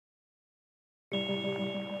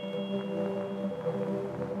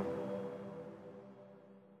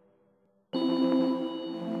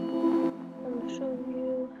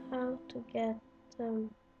the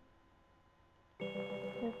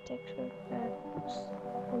texture packs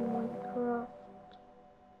on Minecraft.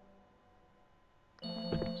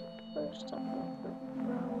 First up with the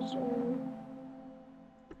browser.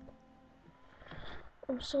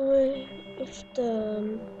 I'm sorry if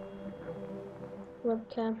the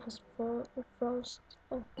webcam has frozen.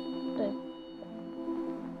 Oh, there.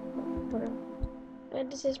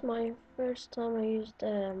 This is my first time I used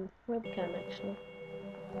webcam actually.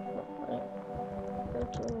 Go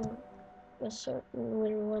to a certain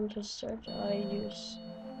when you want to search, I use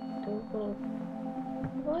Google.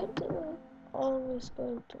 Why do I always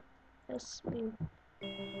go to Sweden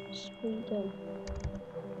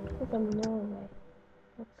from Norway?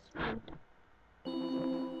 That's weird.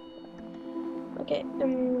 Okay,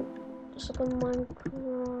 so on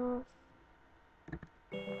Minecraft.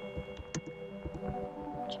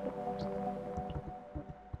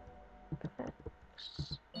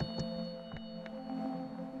 Packs.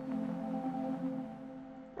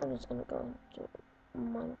 I'm just gonna go to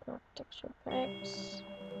Minecraft texture packs.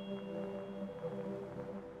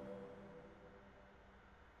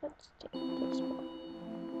 Let's take this one.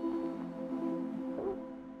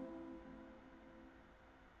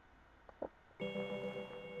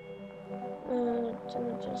 Then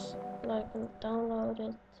I just like download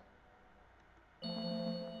it.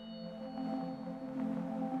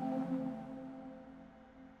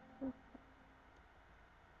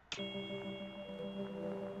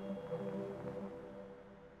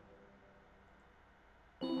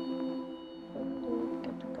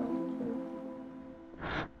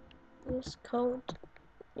 This code,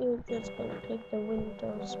 you're just gonna click the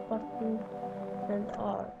Windows button and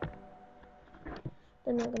R.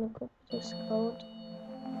 Then I'm gonna copy this code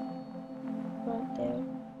right there.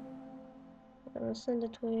 I'm gonna send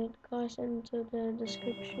it to you guys into the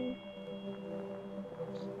description.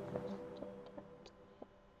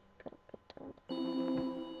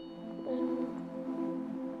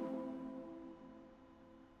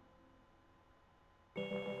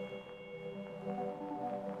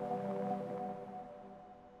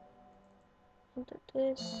 Into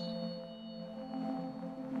this.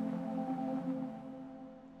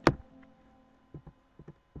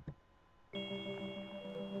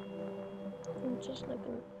 I'm just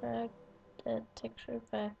gonna drag the texture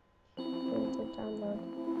pack into download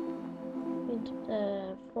into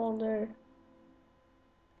the folder,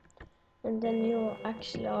 and then you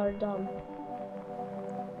actually are done.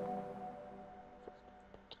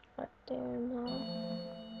 Right there now.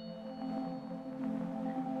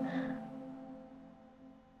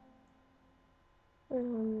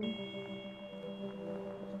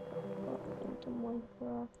 Into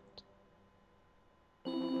Minecraft.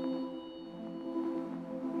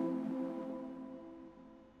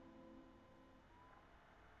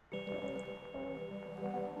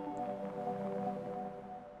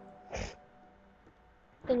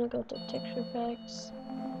 Then you go to texture packs.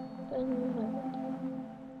 Then you have it.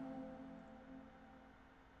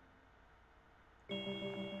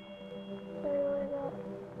 There we go.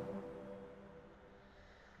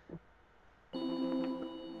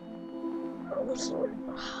 Oh, sorry.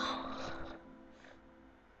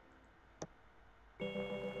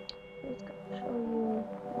 Let's show you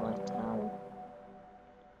my town.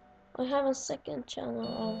 I have a second channel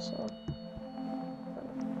also.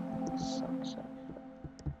 Sucks.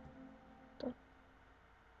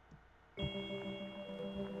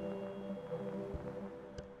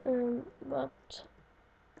 But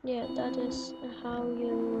yeah, that is how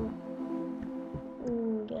you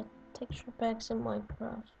get texture packs in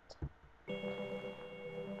Minecraft.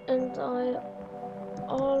 And I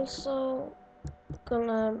also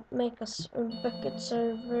gonna make a bucket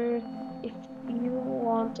server if you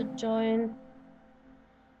want to join,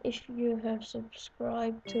 if you have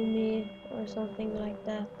subscribed to me or something like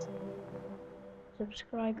that.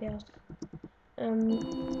 Subscribe, yes.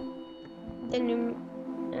 Then you,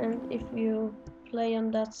 and if you play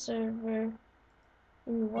on that server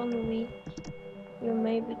in 1 week, you're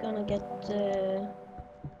maybe gonna get to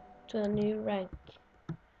a new rank.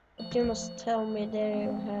 But you must tell me that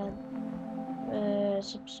you had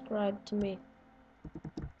subscribed to me,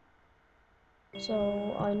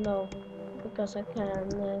 so I know, because I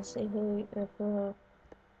can see who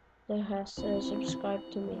that has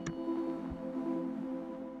subscribed to me.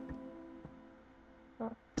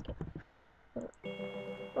 Okay.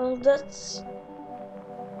 Well, that's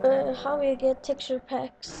how you get texture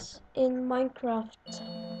packs in Minecraft.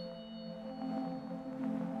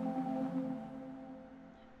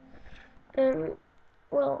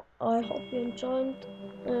 Well, I hope you enjoyed,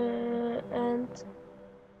 and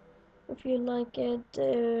if you like it,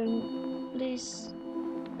 please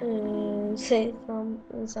say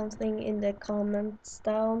something in the comments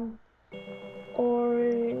down, or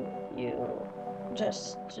you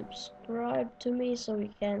just subscribe to me so you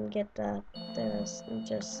can get that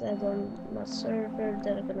just said on my server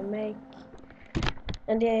that I'm gonna make.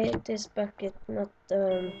 And yeah, this bucket, not what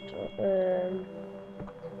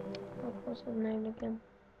was the name again?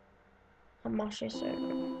 Hamashi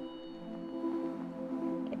server.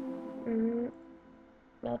 Okay.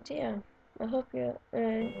 But yeah, I hope you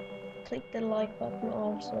click the like button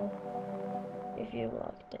also if you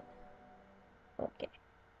liked it. Okay.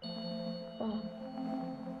 Bye.